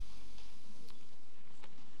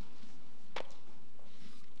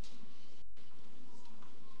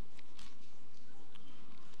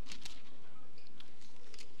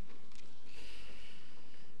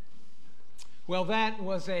Well, that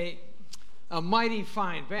was a mighty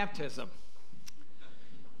fine baptism.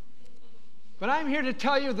 But I'm here to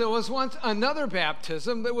tell you there was once another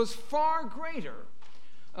baptism that was far greater.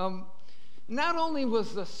 Not only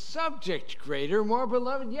was the subject greater, more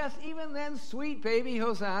beloved, yes, even then, sweet baby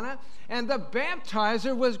Hosanna, and the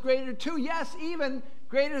baptizer was greater too, yes, even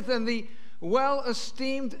greater than the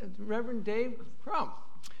well-esteemed Reverend Dave Crum.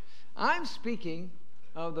 I'm speaking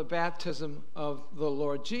of the baptism of the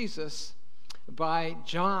Lord Jesus by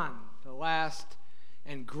John, the last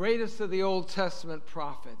and greatest of the Old Testament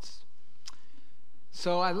prophets.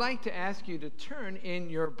 So I'd like to ask you to turn in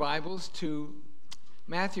your Bibles to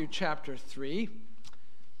Matthew chapter 3,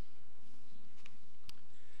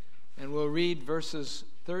 and we'll read verses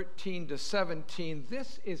 13 to 17.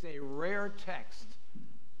 This is a rare text,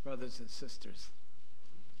 brothers and sisters.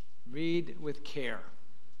 Read with care.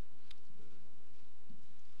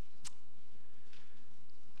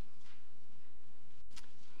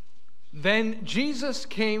 Then Jesus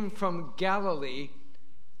came from Galilee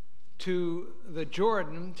to the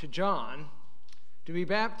Jordan, to John, to be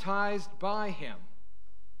baptized by him.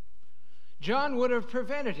 John would have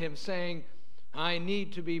prevented him, saying, "I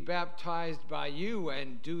need to be baptized by you,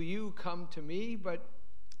 and do you come to me?" But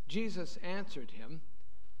Jesus answered him,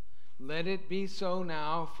 "Let it be so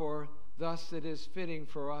now, for thus it is fitting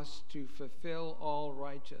for us to fulfill all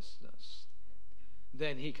righteousness."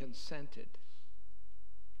 Then he consented.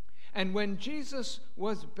 And when Jesus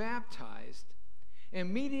was baptized,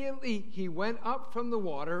 immediately he went up from the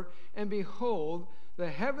water, and behold, the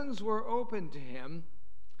heavens were opened to him,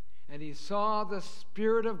 and he saw the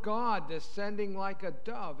Spirit of God descending like a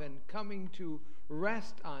dove and coming to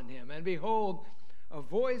rest on him. And behold, a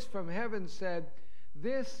voice from heaven said,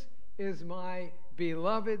 "This is my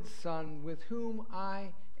beloved Son, with whom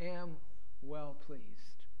I am well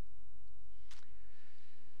pleased."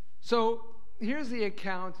 So here's the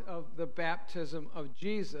account of the baptism of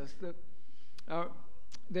Jesus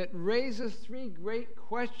that raises three great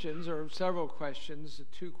questions, or several questions,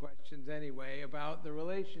 two questions anyway, about the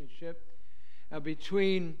relationship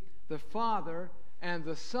between the Father and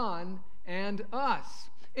the Son and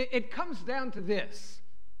us. It comes down to this: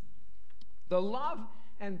 the love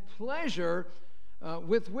and pleasure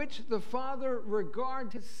with which the Father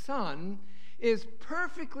regards his Son is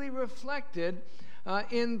perfectly reflected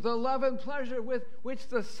in the love and pleasure with which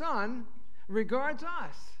the Son regards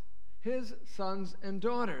us, his sons and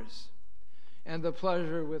daughters, and the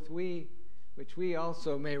pleasure which we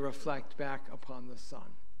also may reflect back upon the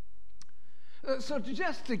Son. So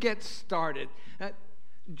just to get started,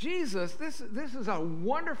 Jesus, this is a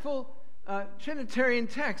wonderful Trinitarian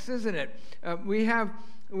text, isn't it? We have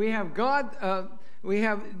God. We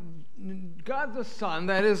have God the Son,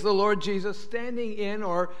 that is the Lord Jesus, standing in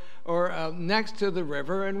or next to the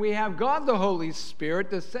river, and we have God the Holy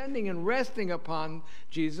Spirit descending and resting upon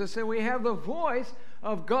Jesus, and we have the voice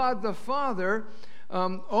of God the Father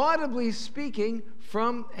audibly speaking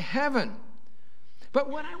from heaven. But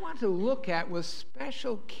what I want to look at with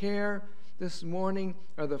special care this morning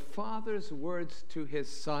are the Father's words to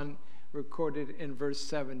his Son, recorded in verse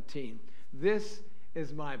 17. "This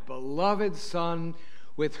is my beloved Son,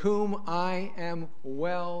 with whom I am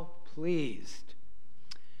well pleased."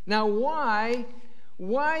 Now, why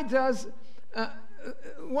is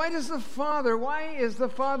the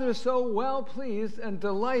Father so well pleased and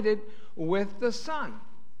delighted with the Son?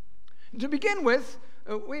 To begin with,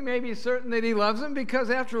 we may be certain that he loves him because,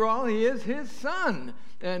 after all, he is his Son.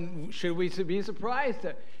 And should we be surprised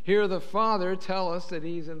to hear the Father tell us that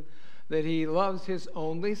he loves his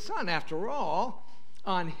only Son? After all,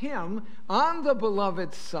 on him, on the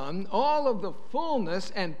beloved Son, all of the fullness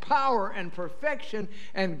and power and perfection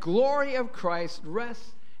and glory of Christ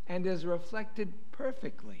rests and is reflected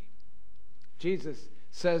perfectly. Jesus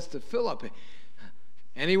says to Philip,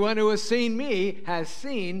 "Anyone who has seen me has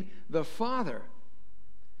seen the Father."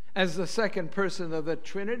 As the second person of the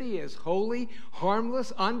Trinity is holy,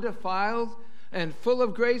 harmless, undefiled, and full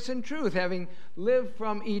of grace and truth, having lived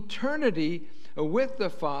from eternity with the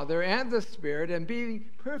Father and the Spirit, and being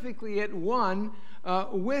perfectly at one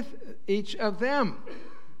with each of them.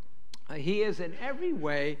 He is in every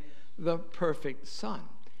way the perfect Son.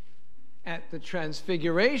 At the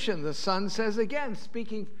Transfiguration, the Son says again,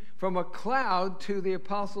 speaking from a cloud to the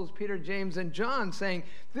apostles Peter, James, and John, saying,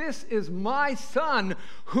 "This is my Son,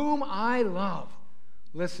 whom I love.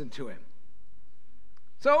 Listen to him."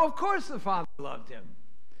 So, of course, the Father loved him.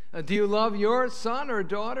 Do you love your son or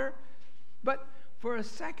daughter? But for a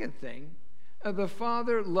second thing, the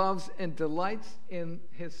Father loves and delights in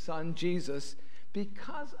his Son, Jesus,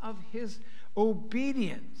 because of his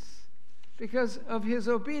obedience. because of his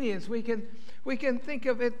obedience. We can think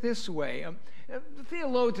of it this way. The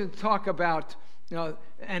theologians talk about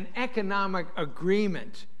an economic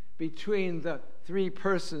agreement between the three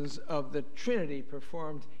persons of the Trinity,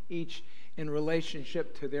 performed each in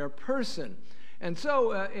relationship to their person. And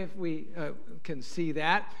so if we can see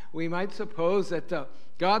that, we might suppose that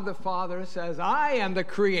God the Father says, I am the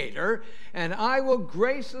creator, and I will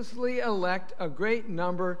graciously elect a great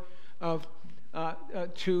number of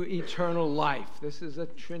to eternal life. This is a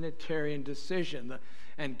Trinitarian decision.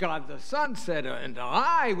 And God the Son said, and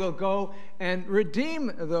I will go and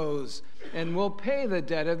redeem those, and will pay the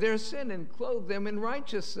debt of their sin and clothe them in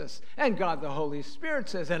righteousness. And God the Holy Spirit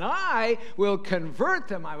says, and I will convert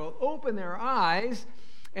them. I will open their eyes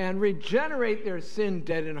and regenerate their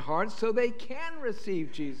sin-deadened hearts so they can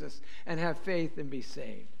receive Jesus and have faith and be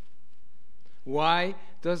saved. Why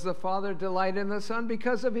does the Father delight in the Son?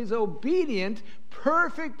 Because of his obedient,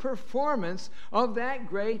 perfect performance of that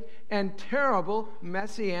great and terrible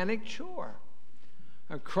messianic chore.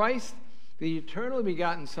 Christ, the eternally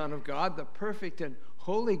begotten Son of God, the perfect and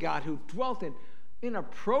holy God who dwelt in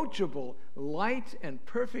inapproachable light and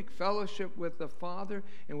perfect fellowship with the Father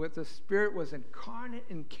and with the Spirit, was incarnate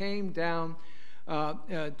and came down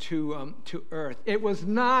to earth. It was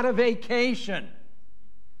not a vacation.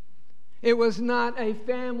 It was not a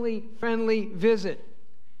family-friendly visit.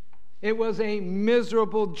 It was a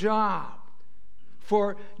miserable job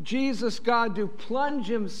for Jesus, God, to plunge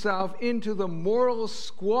himself into the moral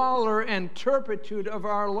squalor and turpitude of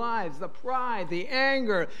our lives, the pride, the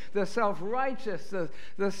anger, the self-righteous,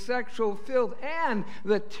 the sexual filth, and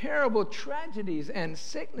the terrible tragedies and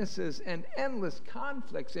sicknesses and endless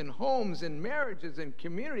conflicts in homes and marriages and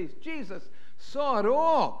communities. Jesus saw it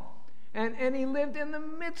all. And he lived in the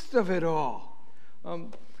midst of it all.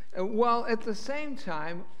 While at the same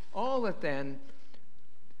time, all at then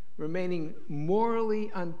remaining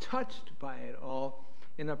morally untouched by it all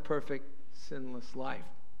in a perfect, sinless life.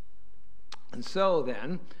 And so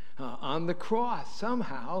then, on the cross,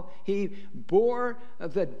 somehow, he bore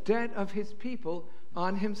the debt of his people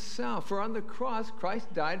on himself. For on the cross,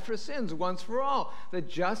 Christ died for sins once for all, the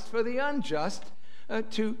just for the unjust,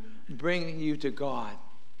 to bring you to God.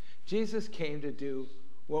 Jesus came to do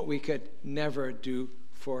what we could never do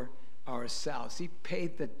for ourselves. He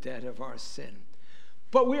paid the debt of our sin.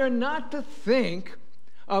 But we are not to think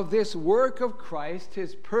of this work of Christ,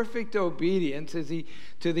 his perfect obedience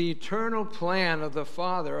to the eternal plan of the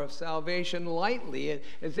Father of salvation lightly,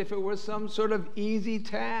 as if it was some sort of easy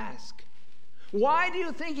task. Why do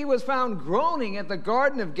you think he was found groaning at the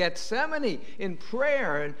Garden of Gethsemane in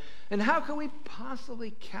prayer? And how can we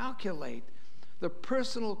possibly calculate the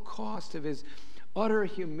personal cost of his utter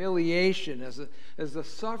humiliation as the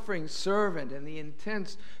suffering servant and the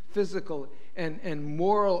intense physical and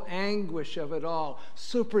moral anguish of it all,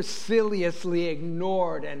 superciliously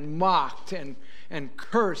ignored and mocked and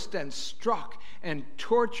cursed and struck and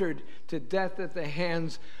tortured to death at the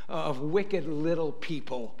hands of wicked little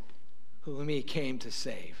people whom he came to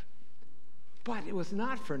save? But it was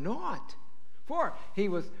not for naught, for he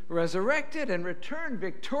was resurrected and returned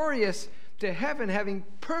victorious to heaven, having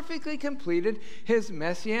perfectly completed his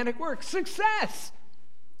messianic work. Success!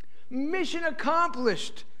 Mission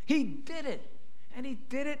accomplished. He did it, and he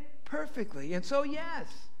did it perfectly. And so, yes,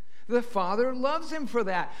 the Father loves him for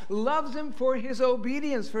that, loves him for his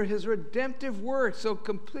obedience, for his redemptive work, so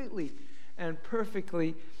completely and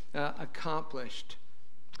perfectly accomplished.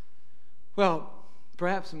 Well,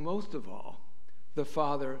 perhaps most of all, the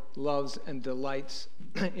Father loves and delights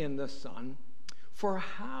in the Son, for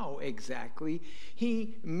how exactly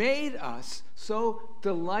he made us so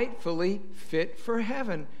delightfully fit for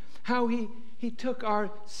heaven. How he took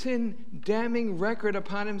our sin-damning record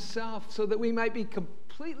upon himself so that we might be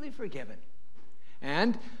completely forgiven.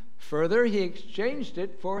 And further, he exchanged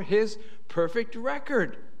it for his perfect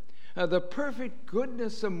record. The perfect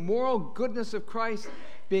goodness, the moral goodness of Christ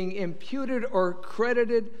being imputed or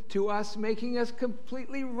credited to us, making us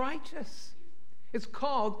completely righteous. It's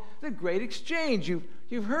called the Great Exchange.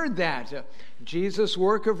 You've heard that. Jesus'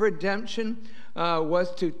 work of redemption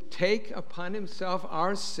was to take upon himself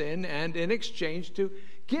our sin and in exchange to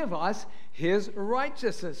give us his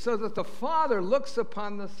righteousness, so that the Father looks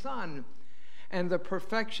upon the Son and the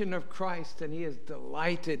perfection of Christ, and he is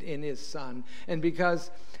delighted in his Son. And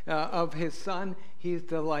because of his Son, he is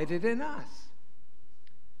delighted in us.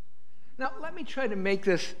 Now, let me try to make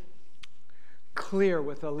this clear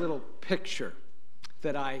with a little picture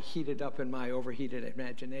that I heated up in my overheated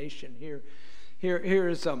imagination. Here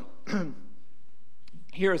is a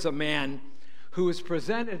man who is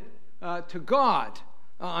presented to God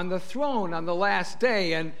on the throne on the last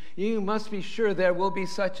day. And you must be sure there will be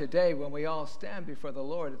such a day when we all stand before the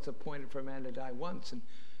Lord. It's appointed for man to die once and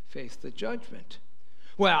face the judgment.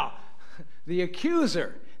 Well, the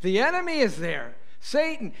accuser, the enemy is there.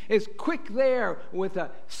 Satan is quick there with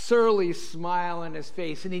a surly smile on his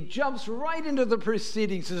face, and he jumps right into the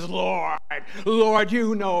proceedings and says, Lord,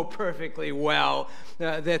 you know perfectly well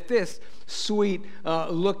that this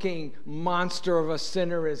sweet-looking monster of a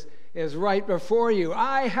sinner is right before you.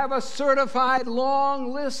 I have a certified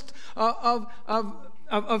long list of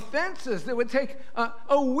offenses that would take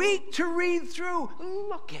a week to read through.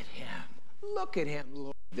 Look at him,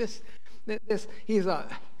 Lord. He's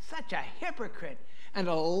such a hypocrite and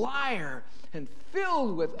a liar and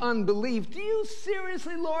filled with unbelief. Do you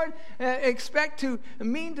seriously, Lord, expect to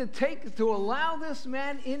allow this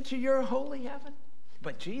man into your holy heaven?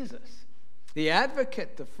 But Jesus, the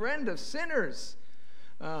advocate, the friend of sinners,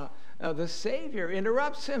 the Savior,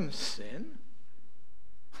 interrupts him. Sin?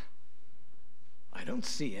 I don't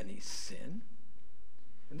see any sin.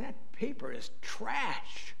 And that paper is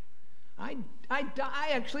trash. I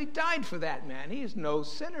actually died for that man. He is no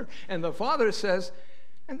sinner. And the Father says,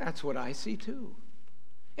 and that's what I see too.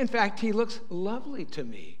 In fact, he looks lovely to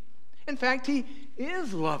me. In fact, he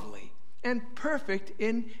is lovely and perfect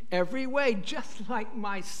in every way, just like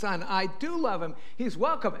my son. I do love him. He's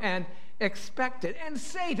welcome and expected. And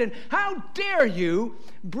Satan, how dare you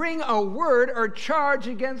bring a word or charge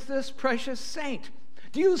against this precious saint?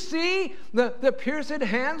 Do you see the pierced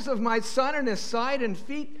hands of my son in his side and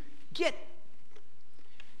feet? Get.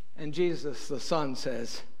 And Jesus, the Son,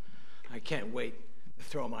 says, I can't wait to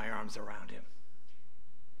throw my arms around him.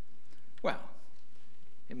 Well,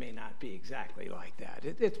 it may not be exactly like that.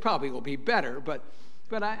 It probably will be better, but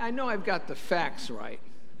I know I've got the facts right.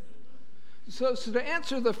 So to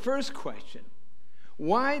answer the first question,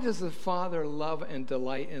 why does the Father love and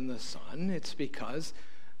delight in the Son? It's because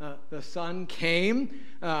the Son came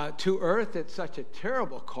to earth at such a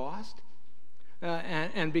terrible cost.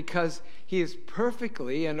 And because he has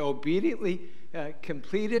perfectly and obediently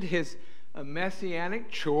completed his messianic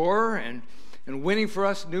chore and winning for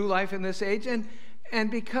us new life in this age, and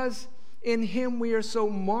because in him we are so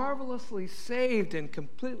marvelously saved and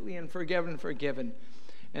completely and forgiven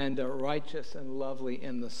and righteous and lovely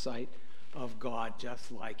in the sight of God,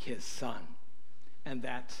 just like his Son. And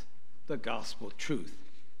that's the gospel truth.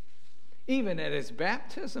 Even at his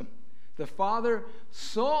baptism, the Father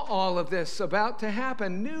saw all of this about to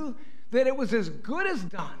happen, knew that it was as good as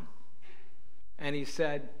done. And he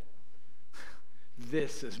said,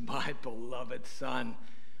 this is my beloved Son,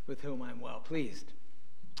 with whom I'm well pleased.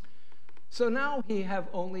 So now we have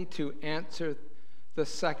only to answer the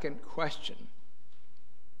second question.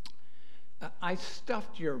 I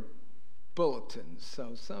stuffed your bulletins,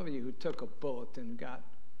 so some of you who took a bulletin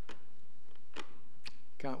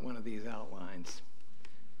got one of these outlines.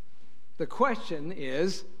 The question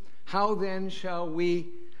is, how then shall we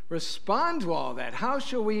respond to all that? How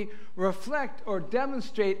shall we reflect or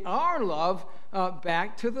demonstrate our love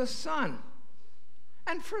back to the Son?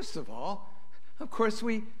 And first of all, of course,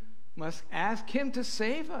 we must ask him to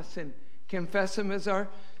save us and confess him as our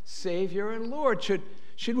Savior and Lord.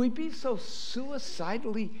 Should we be so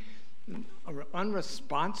suicidally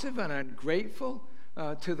unresponsive and ungrateful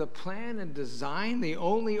to the plan and design, the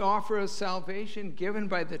only offer of salvation given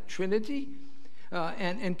by the Trinity,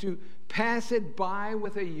 and to pass it by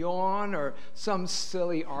with a yawn or some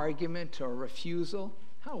silly argument or refusal?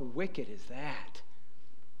 How wicked is that?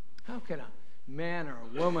 How can a man or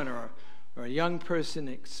a woman or a young person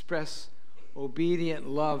express obedient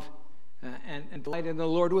love and delight in the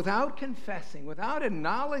Lord without confessing, without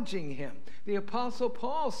acknowledging him? The Apostle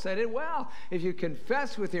Paul said it well. If you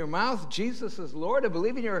confess with your mouth Jesus is Lord and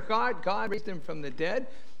believe in your heart God raised him from the dead,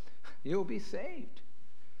 you'll be saved.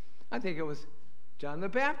 I think it was John the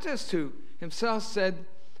Baptist who himself said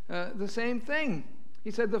the same thing.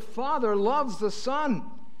 He said, the Father loves the Son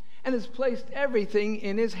and has placed everything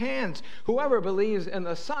in his hands. Whoever believes in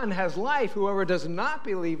the Son has life. Whoever does not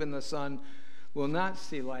believe in the Son will not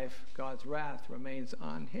see life. God's wrath remains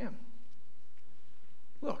on him.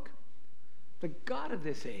 Look, the God of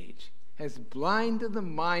this age has blinded the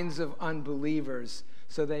minds of unbelievers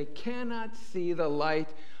so they cannot see the light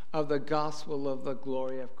of the gospel of the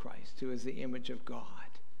glory of Christ, who is the image of God.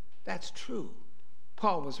 That's true.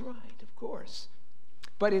 Paul was right, of course.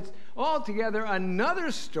 But it's altogether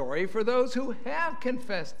another story for those who have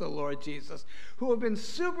confessed the Lord Jesus, who have been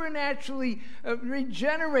supernaturally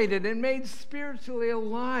regenerated and made spiritually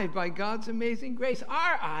alive by God's amazing grace.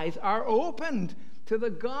 Our eyes are opened to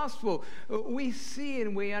the gospel. We see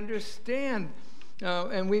and we understand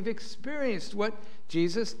And we've experienced what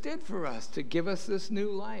Jesus did for us to give us this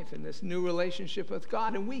new life and this new relationship with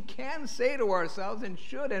God. And we can say to ourselves, and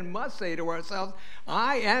should and must say to ourselves,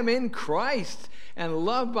 I am in Christ and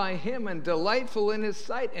loved by him and delightful in his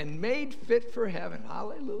sight and made fit for heaven.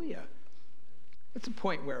 Hallelujah. It's a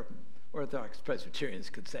point where Orthodox Presbyterians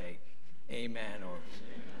could say amen or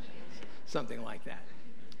something like that.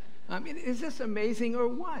 I mean, is this amazing or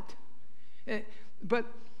what?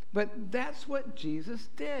 But that's what Jesus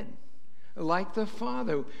did. Like the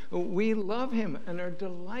Father, we love him and are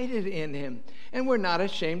delighted in him. And we're not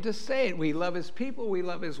ashamed to say it. We love his people. We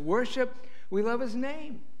love his worship. We love his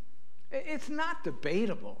name. It's not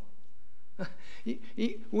debatable.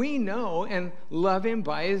 We know and love him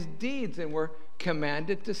by his deeds, and we're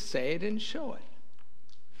commanded to say it and show it.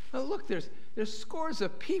 Now look, there's scores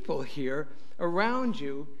of people here around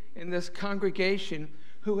you in this congregation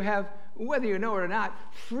who have, whether you know it or not,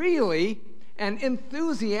 freely and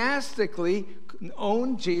enthusiastically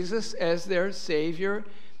own Jesus as their Savior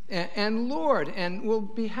and Lord, and will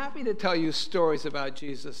be happy to tell you stories about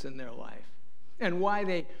Jesus in their life and why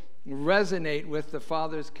they resonate with the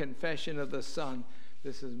Father's confession of the Son.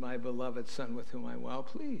 This is my beloved Son with whom I'm well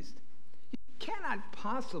pleased. You cannot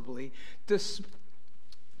possibly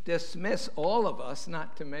dismiss all of us,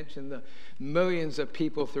 not to mention the millions of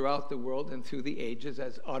people throughout the world and through the ages,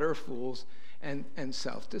 as utter fools and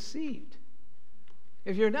self-deceived.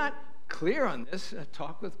 If you're not clear on this,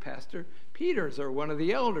 talk with Pastor Peters or one of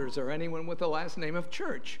the elders or anyone with the last name of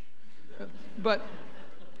Church. But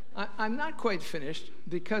I'm not quite finished,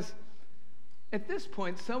 because at this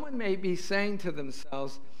point someone may be saying to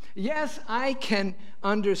themselves, yes, I can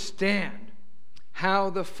understand how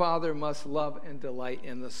the Father must love and delight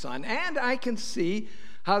in the Son. And I can see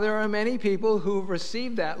how there are many people who've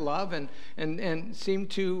received that love and seem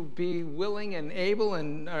to be willing and able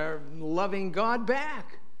and are loving God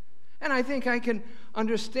back. And I think I can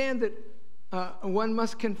understand that one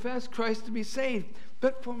must confess Christ to be saved.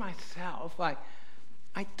 But for myself, I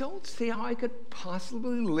don't see how I could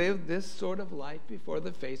possibly live this sort of life before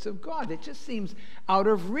the face of God. It just seems out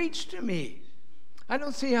of reach to me. I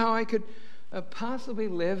don't see how I could possibly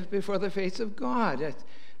live before the face of God.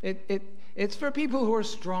 It's for people who are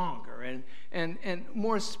stronger and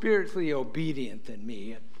more spiritually obedient than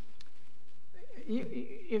me.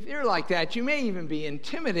 If you're like that, you may even be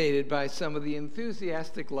intimidated by some of the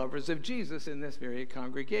enthusiastic lovers of Jesus in this very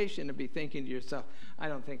congregation and be thinking to yourself, I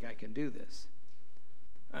don't think I can do this.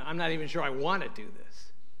 I'm not even sure I want to do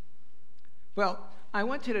this. Well, I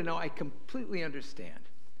want you to know I completely understand.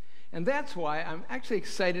 And that's why I'm actually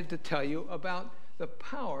excited to tell you about the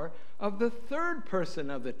power of the third person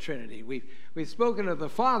of the Trinity. We've spoken of the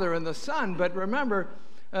Father and the Son, but remember,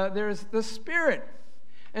 there's the Spirit.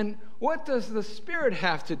 And what does the Spirit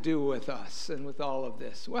have to do with us and with all of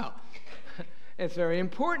this? Well, it's very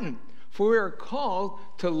important. For we are called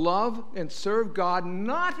to love and serve God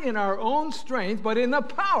not in our own strength, but in the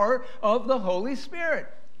power of the Holy Spirit.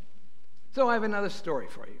 So I have another story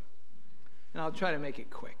for you, and I'll try to make it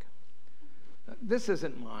quick. This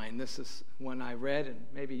isn't mine. This is one I read, and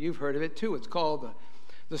maybe you've heard of it too. It's called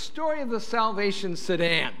The Story of the Salvation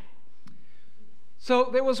Sedan. So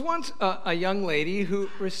there was once a young lady who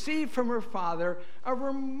received from her father a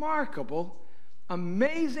remarkable,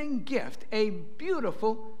 amazing gift, a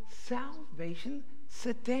beautiful Salvation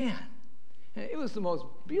Sedan. It was the most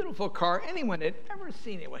beautiful car anyone had ever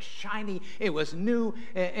seen. It was shiny, it was new,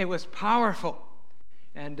 it was powerful.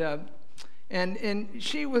 And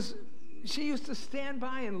she used to stand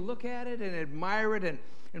by and look at it and admire it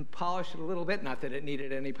and polish it a little bit, not that it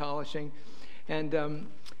needed any polishing. And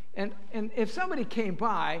if somebody came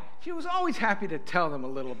by, she was always happy to tell them a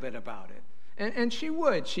little bit about it. And she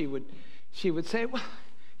would say, well,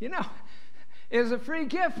 you know, it was a free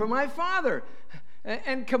gift from my father,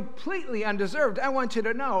 and completely undeserved. I want you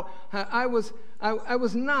to know, I was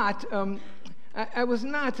not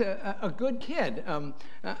a good kid.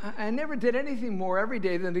 I never did anything more every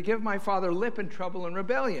day than to give my father lip in trouble and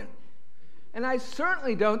rebellion. And I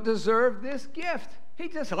certainly don't deserve this gift. He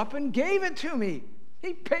just up and gave it to me.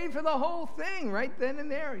 He paid for the whole thing right then and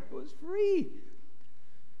there. It was free.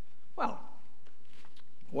 Well,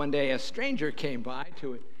 one day a stranger came by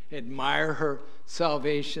to admire her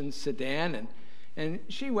Salvation Sedan, and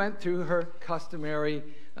she went through her customary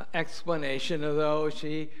explanation, although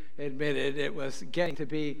she admitted it was getting to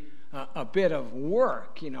be a bit of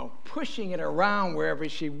work, pushing it around wherever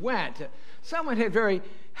she went. Someone had very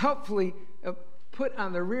helpfully put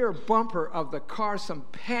on the rear bumper of the car some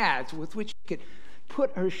pads with which she could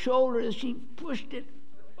put her shoulder as she pushed it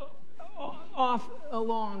off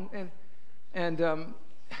along. And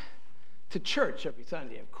to church every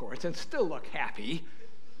Sunday, of course, and still look happy.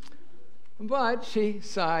 But she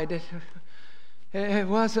sighed. It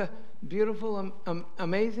was a beautiful,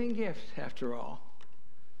 amazing gift, after all.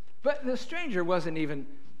 But the stranger wasn't even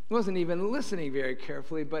listening very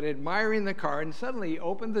carefully, but admiring the car, and suddenly he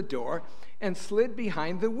opened the door and slid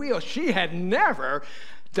behind the wheel. She had never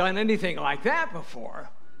done anything like that before.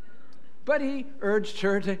 But he urged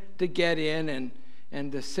her to get in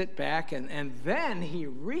and to sit back, and then he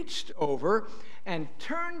reached over and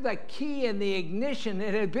turned the key in the ignition.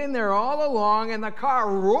 It had been there all along, and the car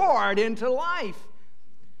roared into life.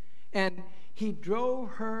 And he drove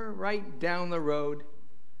her right down the road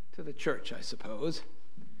to the church, I suppose.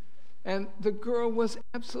 And the girl was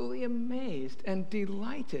absolutely amazed and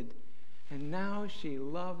delighted. And now she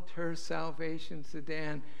loved her salvation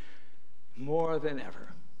sedan more than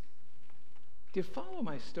ever. Do you follow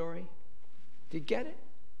my story? Do you get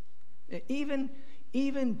it?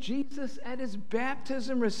 Even Jesus at his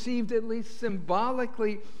baptism received, at least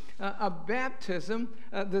symbolically, a baptism.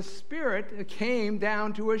 The Spirit came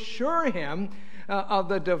down to assure him of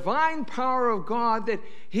the divine power of God that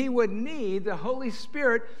he would need, the Holy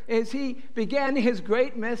Spirit, as he began his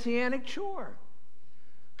great messianic chore.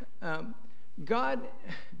 God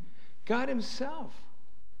himself,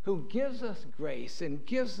 who gives us grace and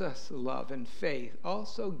gives us love and faith,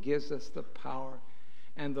 also gives us the power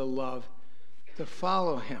and the love to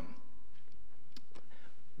follow him.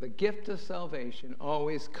 The gift of salvation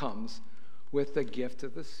always comes with the gift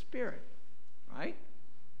of the Spirit, right?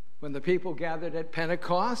 When the people gathered at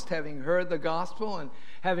Pentecost, having heard the gospel and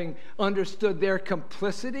having understood their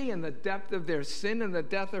complicity and the depth of their sin and the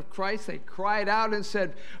death of Christ, they cried out and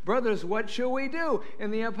said, "Brothers, what shall we do?"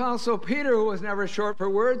 And the Apostle Peter, who was never short for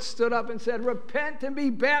words, stood up and said, "Repent and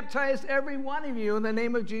be baptized, every one of you, in the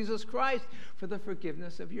name of Jesus Christ, for the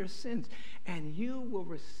forgiveness of your sins, and you will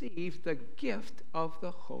receive the gift of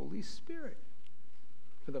the Holy Spirit.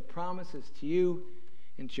 For the promises to you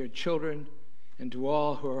and to your children and to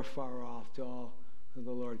all who are far off, to all who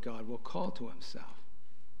the Lord God will call to himself."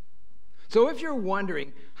 So if you're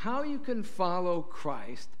wondering how you can follow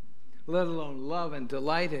Christ, let alone love and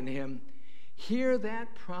delight in him, hear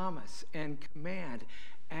that promise and command.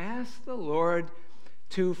 Ask the Lord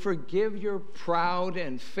to forgive your proud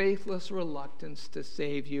and faithless reluctance to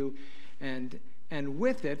save you, and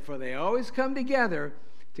with it, for they always come together,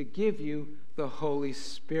 to give you the Holy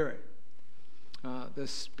Spirit. The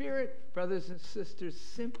Spirit, brothers and sisters,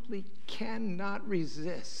 simply cannot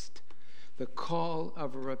resist the call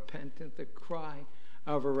of a repentant, the cry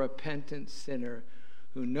of a repentant sinner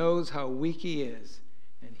who knows how weak he is,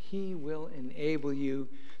 and he will enable you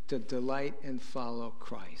to delight and follow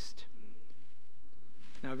Christ.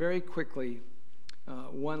 Now, very quickly,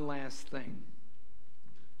 one last thing.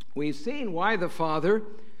 We've seen why the Father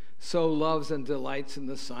so loves and delights in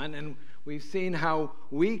the Son, and we've seen how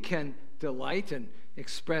we can delight and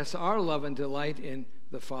express our love and delight in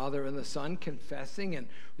the Father and the Son, confessing and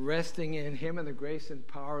resting in him and the grace and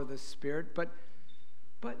power of the Spirit. But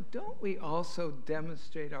don't we also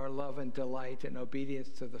demonstrate our love and delight and obedience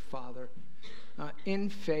to the Father in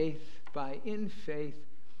faith,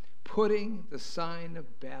 putting the sign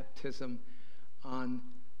of baptism on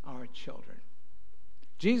our children?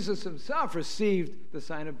 Jesus himself received the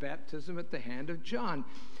sign of baptism at the hand of John.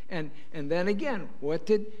 And then again, what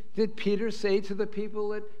did Peter say to the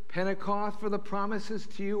people at Pentecost? For the promises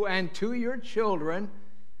to you and to your children,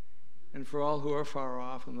 and for all who are far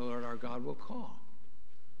off, and the Lord our God will call.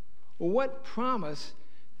 Well, what promise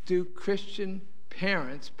do Christian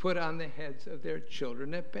parents put on the heads of their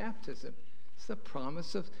children at baptism? It's the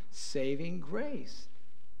promise of saving grace.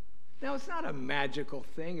 Now, it's not a magical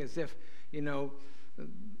thing as if,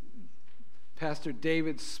 Pastor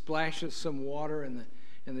David splashes some water and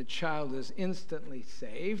the child is instantly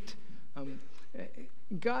saved.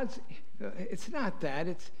 It's not that.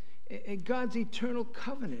 It's God's eternal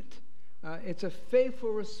covenant. It's a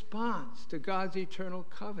faithful response to God's eternal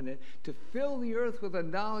covenant to fill the earth with a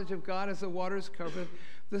knowledge of God as the waters cover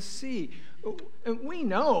the sea. And we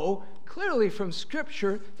know clearly from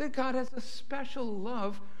Scripture that God has a special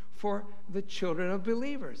love for the children of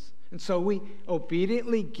believers. And so we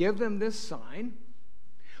obediently give them this sign.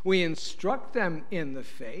 We instruct them in the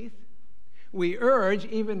faith. We urge,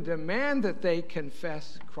 even demand that they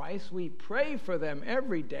confess Christ. We pray for them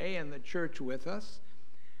every day in the church with us.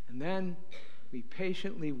 And then we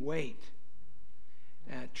patiently wait,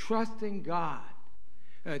 trusting God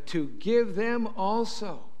to give them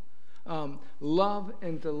also love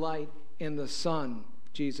and delight in the Son,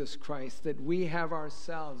 Jesus Christ, that we have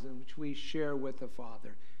ourselves and which we share with the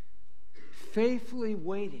Father. Faithfully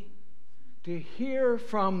waiting to hear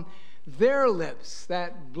from their lips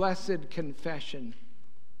that blessed confession,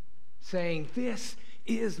 saying, this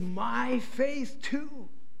is my faith too.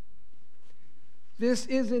 This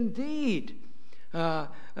is indeed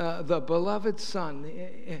the beloved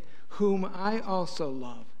Son, whom I also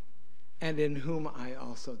love, and in whom I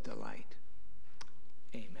also delight.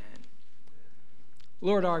 Amen.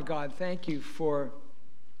 Lord our God, thank you for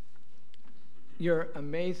your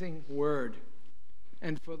amazing word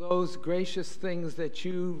and for those gracious things that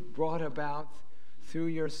you brought about through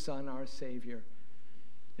your Son, our Savior.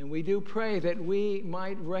 And we do pray that we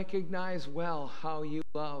might recognize well how you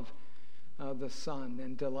love the Son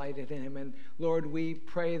and delighted in him. And Lord, we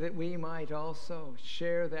pray that we might also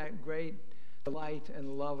share that great delight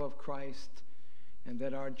and love of Christ, and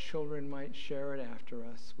that our children might share it after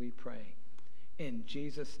us, we pray. In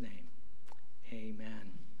Jesus' name,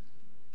 amen.